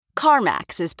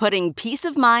CarMax is putting peace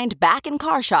of mind back in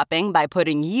car shopping by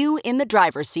putting you in the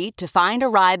driver's seat to find a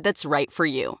ride that's right for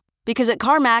you. Because at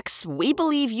CarMax, we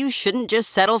believe you shouldn't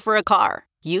just settle for a car.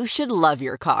 You should love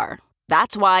your car.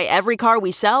 That's why every car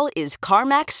we sell is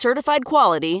CarMax certified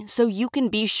quality, so you can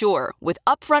be sure with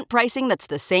upfront pricing that's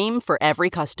the same for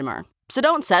every customer. So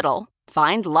don't settle.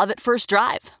 Find love at first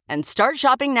drive and start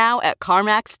shopping now at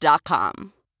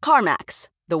CarMax.com. CarMax,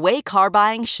 the way car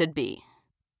buying should be.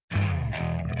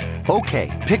 Okay,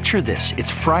 picture this.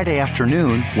 It's Friday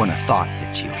afternoon when a thought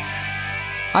hits you.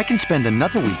 I can spend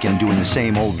another weekend doing the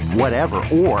same old whatever,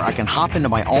 or I can hop into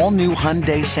my all-new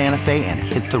Hyundai Santa Fe and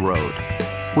hit the road.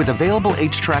 With available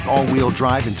H-Track all-wheel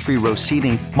drive and 3-row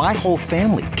seating, my whole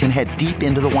family can head deep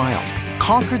into the wild.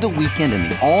 Conquer the weekend in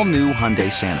the all-new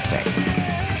Hyundai Santa Fe.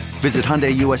 Visit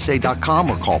HyundaiUSA.com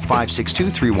or call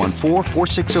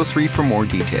 562-314-4603 for more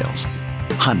details.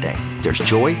 Hyundai, there's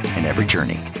joy in every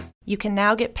journey. You can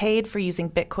now get paid for using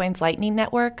Bitcoin's Lightning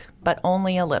Network, but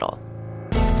only a little.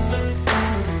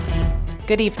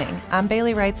 Good evening. I'm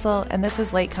Bailey Reitzel, and this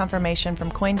is Late Confirmation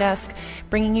from CoinDesk,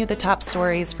 bringing you the top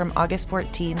stories from August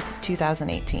 14th,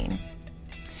 2018.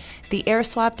 The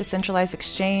AirSwap decentralized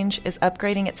exchange is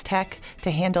upgrading its tech to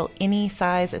handle any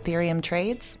size Ethereum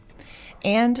trades.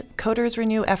 And coders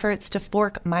renew efforts to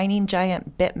fork mining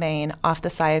giant Bitmain off the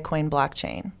Siacoin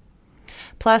blockchain.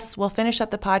 Plus, we'll finish up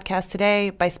the podcast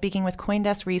today by speaking with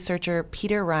CoinDesk researcher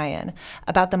Peter Ryan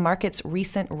about the market's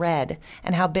recent red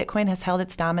and how Bitcoin has held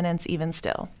its dominance even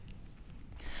still.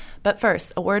 But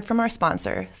first, a word from our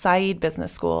sponsor, Said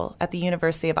Business School at the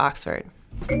University of Oxford.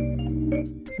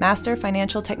 Master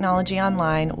Financial Technology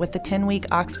online with the 10-week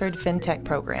Oxford FinTech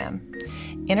program.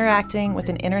 Interacting with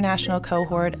an international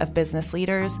cohort of business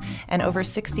leaders and over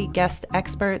 60 guest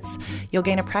experts, you'll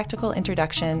gain a practical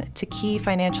introduction to key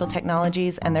financial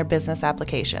technologies and their business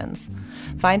applications.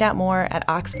 Find out more at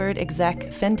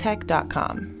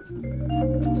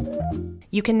oxfordexecfintech.com.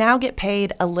 You can now get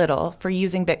paid a little for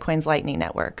using Bitcoin's Lightning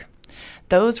Network.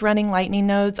 Those running Lightning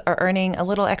nodes are earning a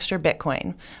little extra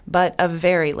Bitcoin, but a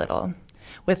very little.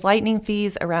 With Lightning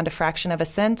fees around a fraction of a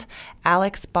cent,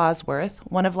 Alex Bosworth,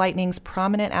 one of Lightning's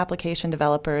prominent application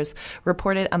developers,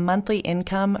 reported a monthly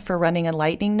income for running a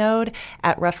Lightning node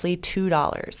at roughly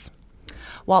 $2.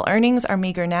 While earnings are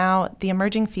meager now, the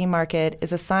emerging fee market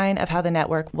is a sign of how the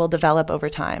network will develop over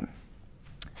time.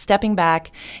 Stepping back,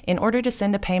 in order to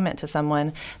send a payment to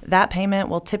someone, that payment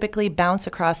will typically bounce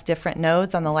across different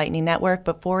nodes on the Lightning Network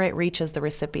before it reaches the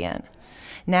recipient.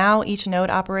 Now, each node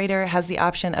operator has the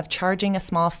option of charging a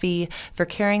small fee for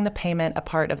carrying the payment a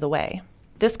part of the way.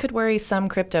 This could worry some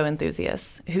crypto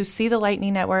enthusiasts who see the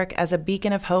Lightning Network as a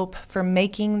beacon of hope for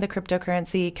making the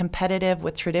cryptocurrency competitive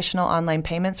with traditional online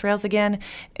payments rails again,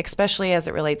 especially as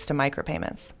it relates to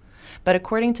micropayments. But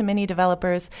according to many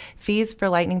developers, fees for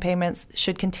Lightning payments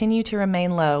should continue to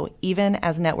remain low even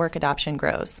as network adoption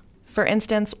grows. For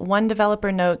instance, one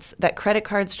developer notes that credit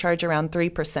cards charge around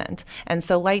 3%, and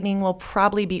so Lightning will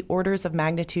probably be orders of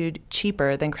magnitude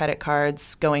cheaper than credit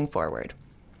cards going forward.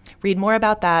 Read more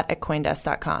about that at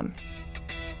Coindesk.com.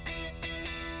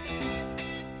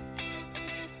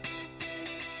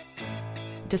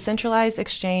 Decentralized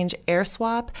exchange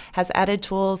AirSwap has added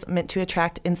tools meant to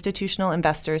attract institutional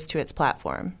investors to its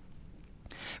platform.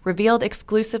 Revealed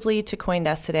exclusively to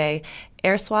CoinDesk today,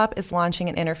 AirSwap is launching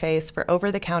an interface for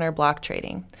over-the-counter block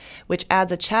trading, which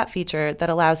adds a chat feature that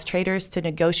allows traders to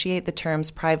negotiate the terms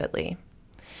privately.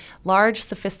 Large,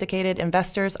 sophisticated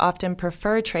investors often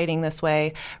prefer trading this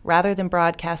way rather than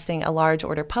broadcasting a large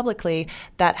order publicly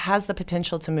that has the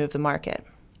potential to move the market.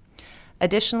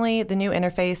 Additionally, the new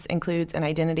interface includes an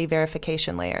identity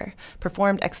verification layer,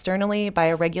 performed externally by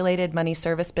a regulated money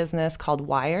service business called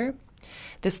Wire.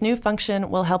 This new function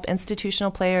will help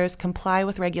institutional players comply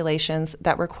with regulations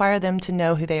that require them to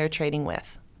know who they are trading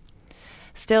with.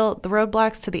 Still, the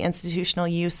roadblocks to the institutional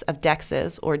use of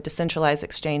DEXs, or decentralized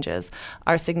exchanges,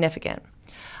 are significant.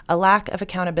 A lack of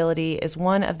accountability is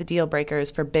one of the deal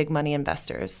breakers for big money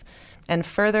investors. And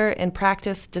further, in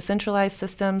practice, decentralized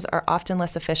systems are often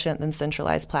less efficient than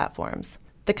centralized platforms.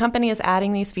 The company is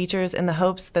adding these features in the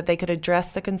hopes that they could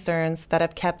address the concerns that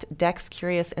have kept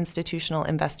DEX-curious institutional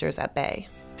investors at bay.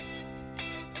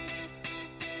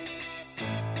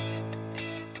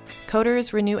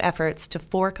 Coders renew efforts to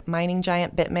fork mining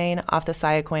giant Bitmain off the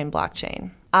Siacoin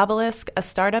blockchain. Obelisk, a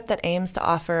startup that aims to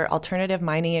offer alternative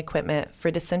mining equipment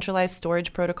for decentralized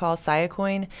storage protocol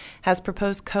Siacoin, has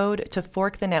proposed code to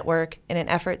fork the network in an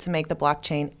effort to make the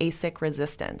blockchain ASIC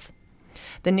resistant.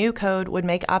 The new code would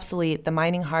make obsolete the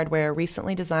mining hardware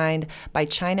recently designed by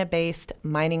China-based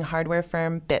mining hardware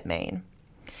firm Bitmain.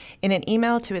 In an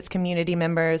email to its community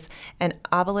members, an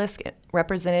Obelisk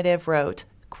representative wrote,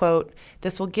 quote,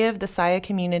 "This will give the Sia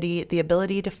community the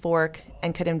ability to fork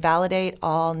and could invalidate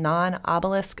all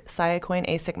non-Obelisk Siacoin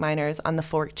ASIC miners on the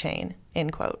fork chain,"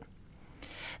 end quote.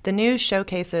 The news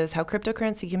showcases how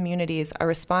cryptocurrency communities are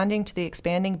responding to the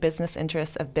expanding business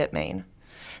interests of Bitmain.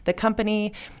 The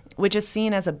company, which is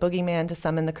seen as a boogeyman to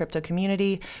some in the crypto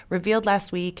community, revealed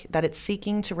last week that it's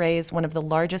seeking to raise one of the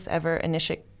largest ever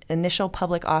initial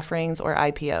public offerings, or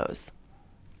IPOs.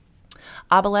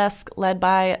 Obelisk, led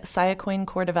by Siacoin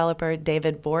core developer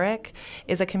David Borick,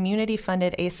 is a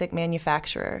community-funded ASIC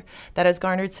manufacturer that has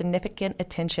garnered significant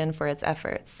attention for its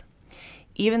efforts.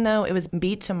 Even though it was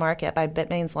beat to market by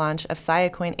Bitmain's launch of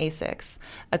Siacoin ASICs,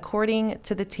 according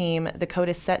to the team, the code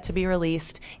is set to be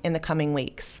released in the coming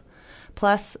weeks.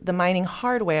 Plus, the mining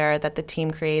hardware that the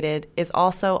team created is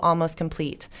also almost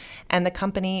complete, and the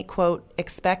company, quote,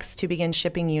 expects to begin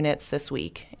shipping units this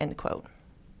week, end quote.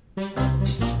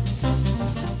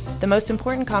 The most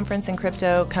important conference in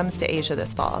crypto comes to Asia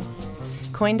this fall.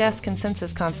 CoinDesk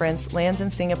Consensus Conference lands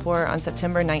in Singapore on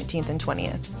September 19th and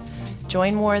 20th.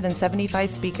 Join more than 75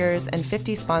 speakers and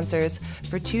 50 sponsors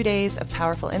for 2 days of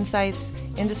powerful insights,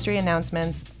 industry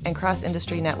announcements, and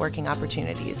cross-industry networking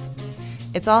opportunities.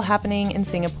 It's all happening in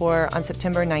Singapore on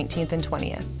September 19th and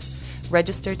 20th.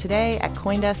 Register today at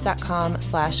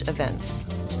coindesk.com/events.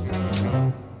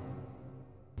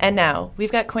 And now,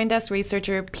 we've got CoinDesk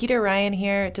researcher Peter Ryan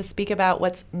here to speak about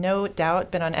what's no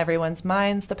doubt been on everyone's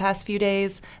minds the past few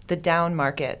days, the down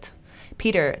market.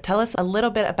 Peter, tell us a little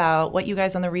bit about what you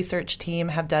guys on the research team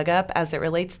have dug up as it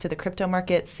relates to the crypto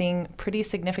market seeing pretty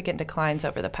significant declines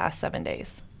over the past 7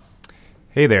 days.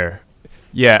 Hey there.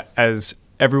 Yeah, as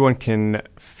everyone can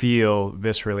feel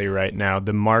viscerally right now,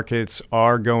 the markets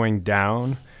are going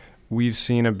down. We've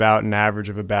seen about an average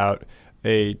of about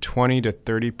a 20 to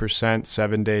 30%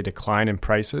 7-day decline in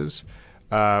prices.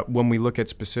 When we look at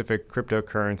specific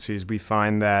cryptocurrencies, we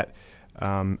find that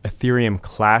Ethereum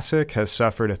Classic has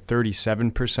suffered a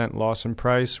 37% loss in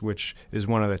price, which is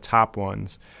one of the top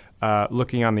ones.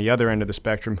 Looking on the other end of the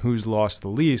spectrum, who's lost the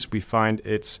least, we find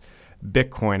it's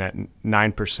Bitcoin at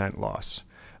 9% loss.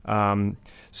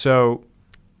 So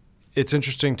it's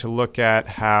interesting to look at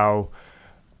how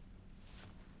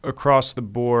across the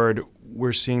board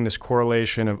we're seeing this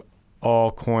correlation of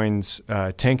all coins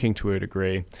tanking to a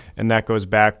degree, and that goes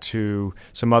back to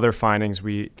some other findings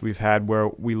we've had where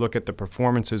we look at the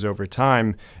performances over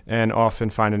time and often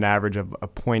find an average of a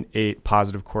 0.8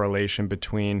 positive correlation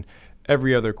between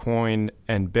every other coin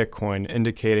and Bitcoin,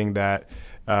 indicating that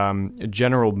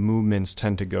general movements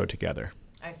tend to go together.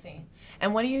 I see.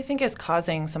 And what do you think is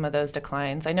causing some of those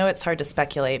declines? I know it's hard to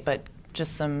speculate, but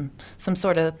just some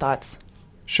sort of thoughts.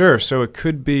 Sure. So it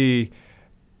could be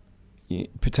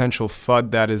potential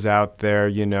FUD that is out there,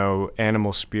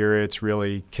 animal spirits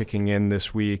really kicking in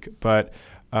this week. But,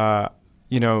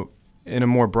 in a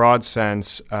more broad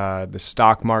sense, the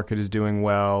stock market is doing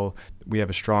well. We have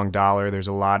a strong dollar. There's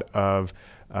a lot of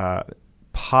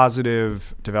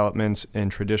positive developments in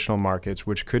traditional markets,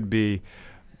 which could be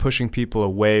pushing people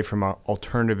away from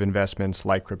alternative investments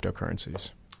like cryptocurrencies.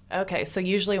 Okay, so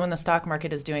usually when the stock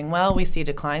market is doing well, we see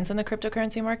declines in the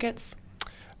cryptocurrency markets?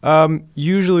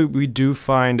 Usually we do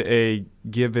find a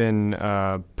given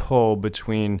pull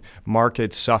between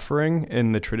markets suffering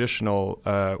in the traditional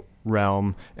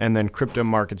realm and then crypto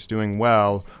markets doing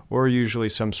well, or usually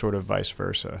some sort of vice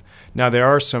versa. Now, there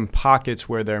are some pockets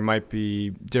where there might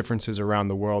be differences around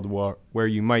the world where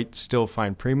you might still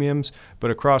find premiums,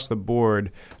 but across the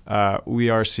board,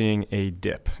 we are seeing a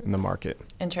dip in the market.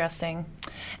 Interesting.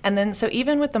 And then, so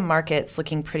even with the markets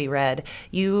looking pretty red,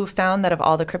 you found that of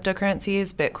all the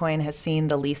cryptocurrencies, Bitcoin has seen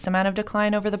the least amount of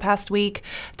decline over the past week.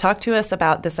 Talk to us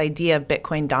about this idea of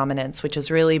Bitcoin dominance, which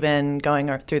has really been going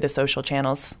through the social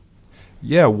channels.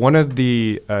 Yeah, one of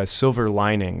the silver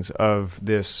linings of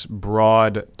this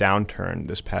broad downturn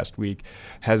this past week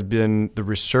has been the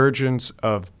resurgence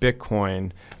of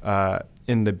Bitcoin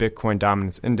in the Bitcoin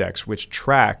Dominance Index, which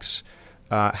tracks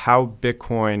how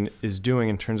Bitcoin is doing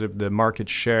in terms of the market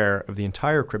share of the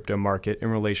entire crypto market in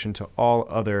relation to all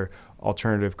other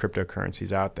alternative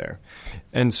cryptocurrencies out there.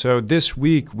 And so this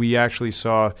week, we actually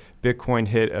saw Bitcoin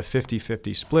hit a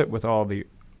 50-50 split with all the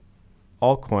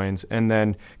altcoins, and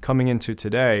then coming into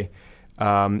today,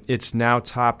 it's now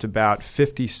topped about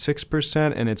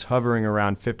 56%, and it's hovering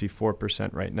around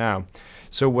 54% right now.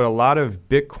 So what a lot of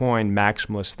Bitcoin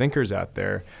maximalist thinkers out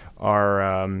there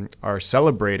are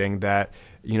celebrating that,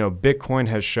 Bitcoin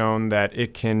has shown that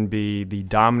it can be the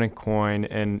dominant coin,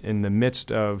 and in the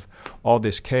midst of all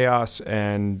this chaos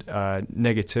and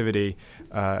negativity,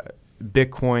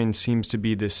 Bitcoin seems to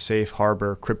be this safe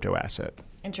harbor crypto asset.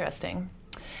 Interesting.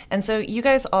 And so you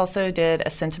guys also did a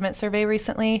sentiment survey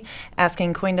recently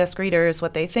asking CoinDesk readers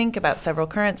what they think about several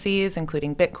currencies,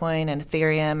 including Bitcoin and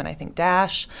Ethereum and I think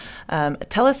Dash.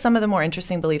 Tell us some of the more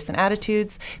interesting beliefs and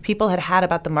attitudes people had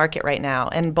about the market right now,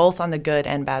 and both on the good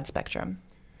and bad spectrum.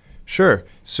 Sure.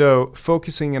 So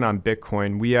focusing in on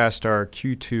Bitcoin, we asked our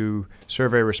Q2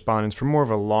 survey respondents for more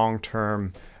of a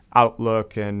long-term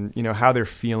outlook and how they're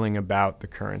feeling about the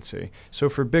currency. So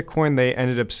for Bitcoin, they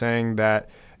ended up saying that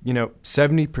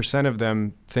 70% of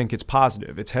them think it's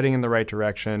positive. It's heading in the right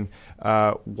direction,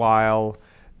 while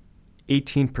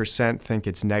 18% think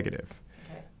it's negative.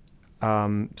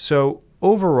 Okay. So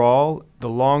overall, the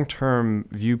long-term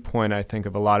viewpoint, I think,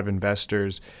 of a lot of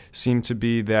investors seem to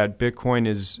be that Bitcoin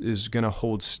is going to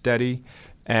hold steady,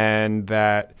 and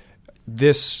that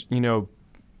this,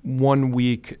 1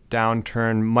 week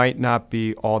downturn might not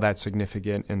be all that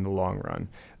significant in the long run.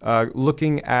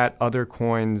 Looking at other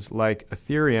coins like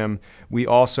Ethereum, we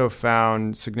also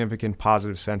found significant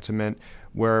positive sentiment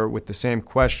where, with the same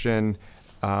question,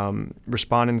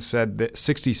 respondents said that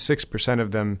 66%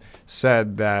 of them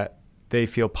said that they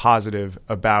feel positive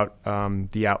about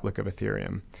the outlook of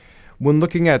Ethereum. When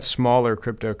looking at smaller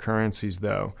cryptocurrencies,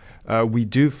 though, we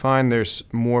do find there's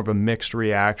more of a mixed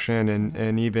reaction,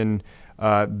 and even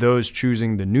those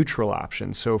choosing the neutral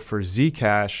option. So for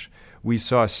Zcash, we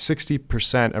saw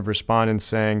 60% of respondents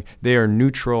saying they are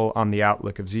neutral on the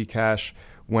outlook of Zcash.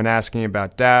 When asking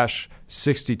about Dash,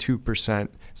 62%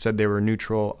 said they were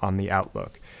neutral on the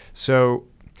outlook. So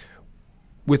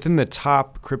within the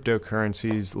top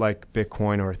cryptocurrencies like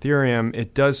Bitcoin or Ethereum,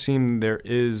 it does seem there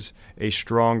is a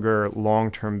stronger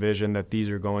long-term vision that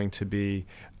these are going to be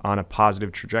on a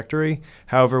positive trajectory.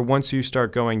 However, once you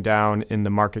start going down in the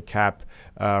market cap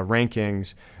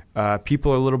rankings,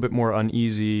 people are a little bit more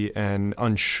uneasy and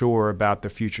unsure about the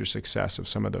future success of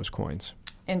some of those coins.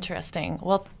 Interesting.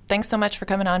 Well, thanks so much for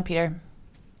coming on, Peter.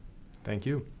 Thank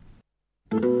you.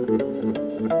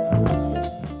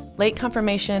 Late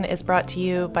Confirmation is brought to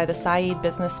you by the Said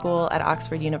Business School at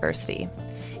Oxford University.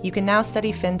 You can now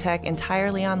study fintech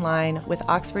entirely online with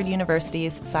Oxford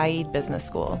University's Said Business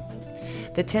School.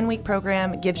 The 10-week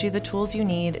program gives you the tools you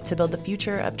need to build the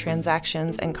future of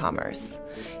transactions and commerce.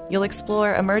 You'll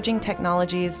explore emerging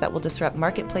technologies that will disrupt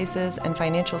marketplaces and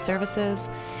financial services,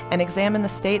 and examine the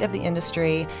state of the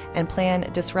industry and plan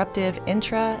disruptive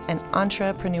intra- and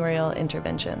entrepreneurial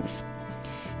interventions.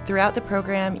 Throughout the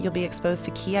program, you'll be exposed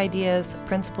to key ideas,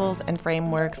 principles, and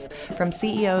frameworks from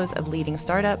CEOs of leading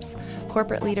startups,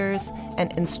 corporate leaders,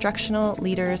 and instructional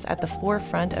leaders at the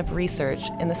forefront of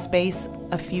research in the space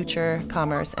of future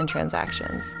commerce and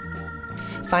transactions.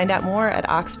 Find out more at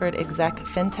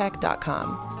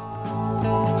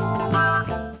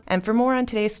oxfordexecfintech.com. And for more on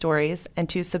today's stories and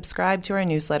to subscribe to our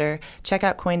newsletter, check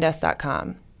out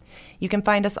CoinDesk.com. You can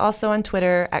find us also on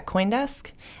Twitter at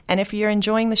CoinDesk. And if you're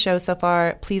enjoying the show so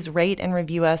far, please rate and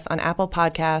review us on Apple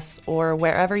Podcasts or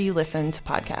wherever you listen to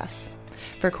podcasts.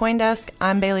 For CoinDesk,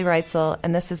 I'm Bailey Reitzel,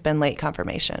 and this has been Late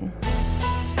Confirmation.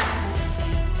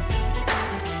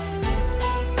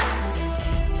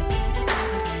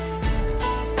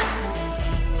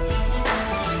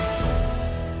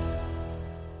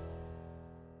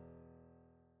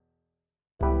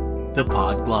 The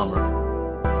Podglomerate,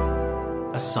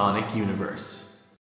 a sonic universe.